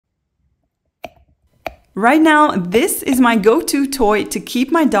Right now, this is my go-to toy to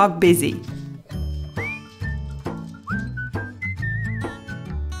keep my dog busy.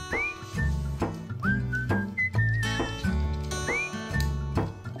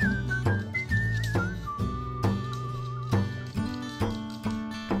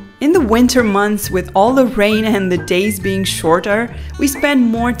 In the winter months, with all the rain and the days being shorter, we spend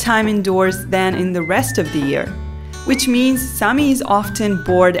more time indoors than in the rest of the year. Which means Sami is often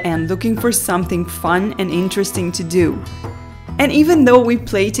bored and looking for something fun and interesting to do. And even though we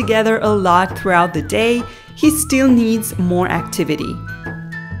play together a lot throughout the day, he still needs more activity.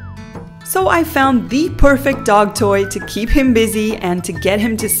 So I found the perfect dog toy to keep him busy and to get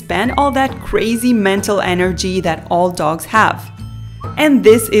him to spend all that crazy mental energy that all dogs have. And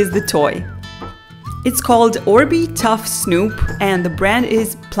this is the toy. It's called Orbee-Tuff Snoop and the brand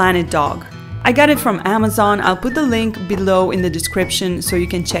is Planet Dog. I got it from Amazon. I'll put the link below in the description so you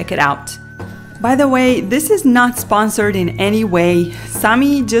can check it out. By the way, this is not sponsored in any way.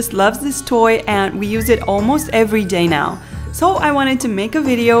 Sami just loves this toy and we use it almost every day now. So I wanted to make a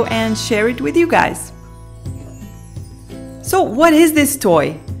video and share it with you guys. So what is this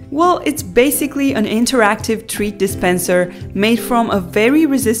toy? Well, it's basically an interactive treat dispenser made from a very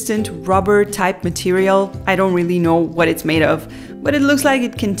resistant rubber type material. I don't really know what it's made of, but it looks like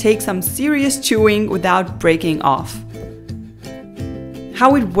it can take some serious chewing without breaking off.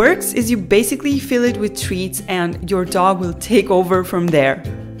 How it works is you basically fill it with treats and your dog will take over from there.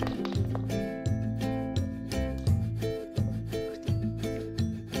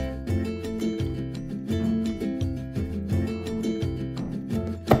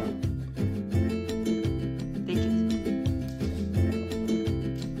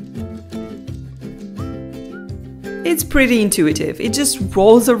 It's pretty intuitive. It just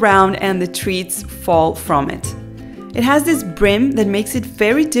rolls around and the treats fall from it. It has this brim that makes it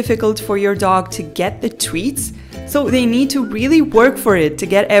very difficult for your dog to get the treats, so they need to really work for it to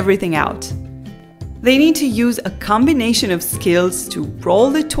get everything out. They need to use a combination of skills to roll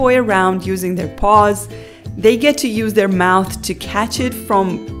the toy around using their paws. They get to use their mouth to catch it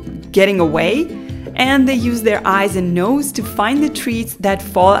from getting away, and they use their eyes and nose to find the treats that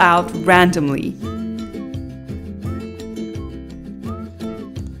fall out randomly.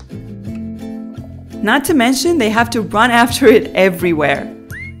 Not to mention, they have to run after it everywhere.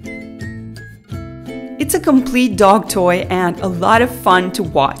 It's a complete dog toy and a lot of fun to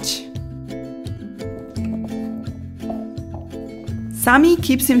watch. Sami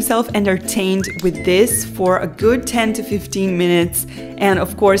keeps himself entertained with this for a good 10 to 15 minutes, and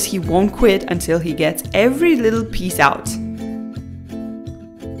of course he won't quit until he gets every little piece out.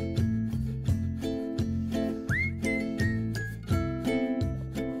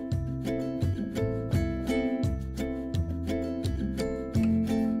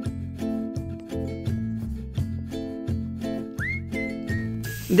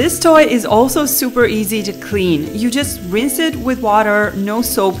 This toy is also super easy to clean. You just rinse it with water, no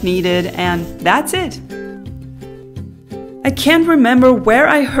soap needed, and that's it. I can't remember where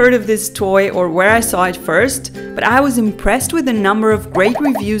I heard of this toy or where I saw it first, but I was impressed with the number of great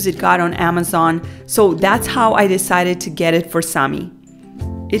reviews it got on Amazon, so that's how I decided to get it for Sami.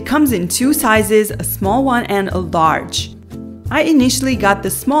 It comes in two sizes, a small one and a large. I initially got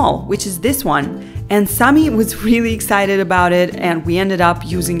the small, which is this one, and Sami was really excited about it and we ended up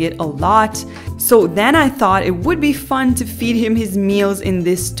using it a lot. So then I thought it would be fun to feed him his meals in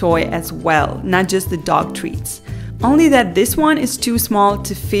this toy as well, not just the dog treats. Only that this one is too small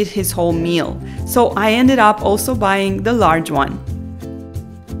to fit his whole meal. So I ended up also buying the large one.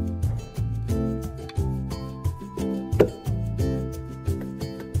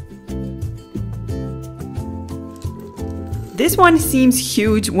 This one seems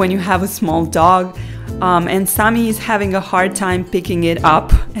huge when you have a small dog, and Sami is having a hard time picking it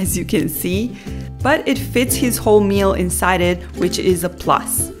up, as you can see, but it fits his whole meal inside it, which is a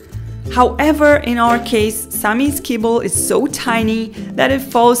plus. However, in our case, Sami's kibble is so tiny that it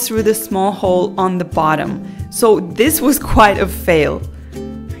falls through the small hole on the bottom, so this was quite a fail.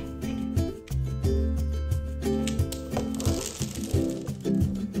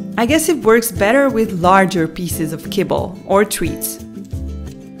 I guess it works better with larger pieces of kibble or treats.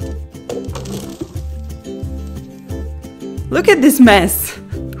 Look at this mess!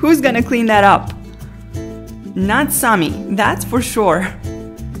 Who's gonna clean that up? Not Sami, that's for sure.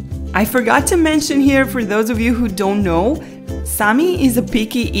 I forgot to mention here, for those of you who don't know, Sami is a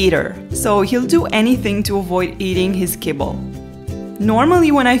picky eater, so he'll do anything to avoid eating his kibble.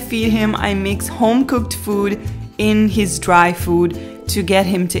 Normally when I feed him, I mix home-cooked food in his dry food to get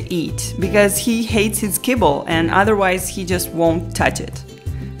him to eat, because he hates his kibble and otherwise he just won't touch it.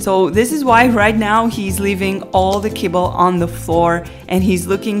 So this is why right now he's leaving all the kibble on the floor and he's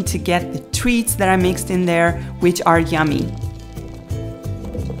looking to get the treats that I mixed in there, which are yummy.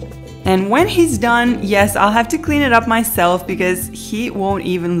 And when he's done, yes, I'll have to clean it up myself because he won't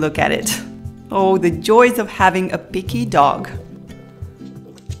even look at it. Oh, the joys of having a picky dog.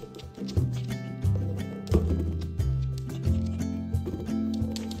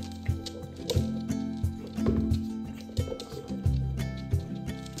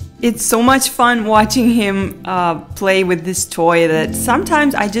 It's so much fun watching him play with this toy that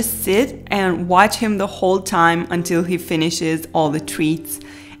sometimes I just sit and watch him the whole time until he finishes all the treats.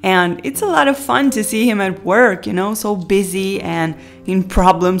 And it's a lot of fun to see him at work, you know, so busy and in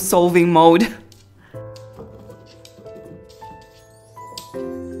problem-solving mode.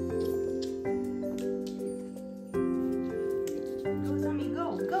 Go, Sami,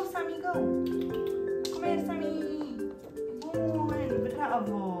 go! Go, Sami, go! Come here, Sami!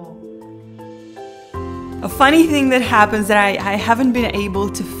 Bravo! A funny thing that happens that I haven't been able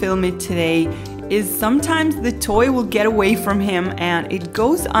to film it today is sometimes the toy will get away from him and it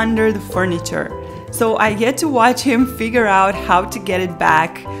goes under the furniture. So I get to watch him figure out how to get it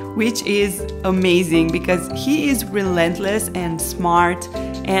back, which is amazing because he is relentless and smart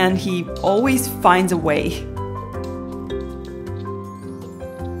and he always finds a way.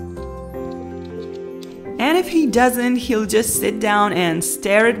 And if he doesn't, he'll just sit down and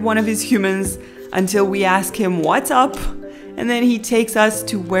stare at one of his humans until we ask him what's up, and then he takes us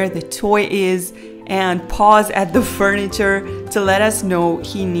to where the toy is and paws at the furniture to let us know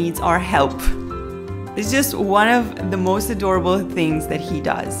he needs our help. It's just one of the most adorable things that he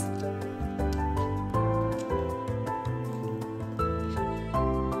does.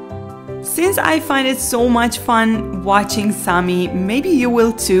 Since I find it so much fun watching Sami, maybe you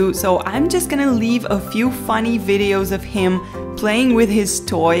will too, so I'm just gonna leave a few funny videos of him playing with his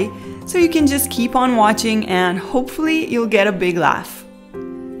toy, so you can just keep on watching and hopefully you'll get a big laugh.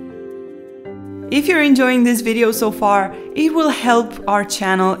 If you're enjoying this video so far, it will help our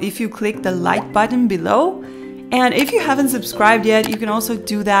channel if you click the like button below. And if you haven't subscribed yet, you can also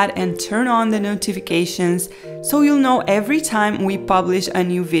do that and turn on the notifications so you'll know every time we publish a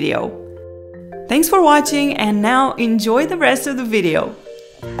new video. Thanks for watching and now enjoy the rest of the video.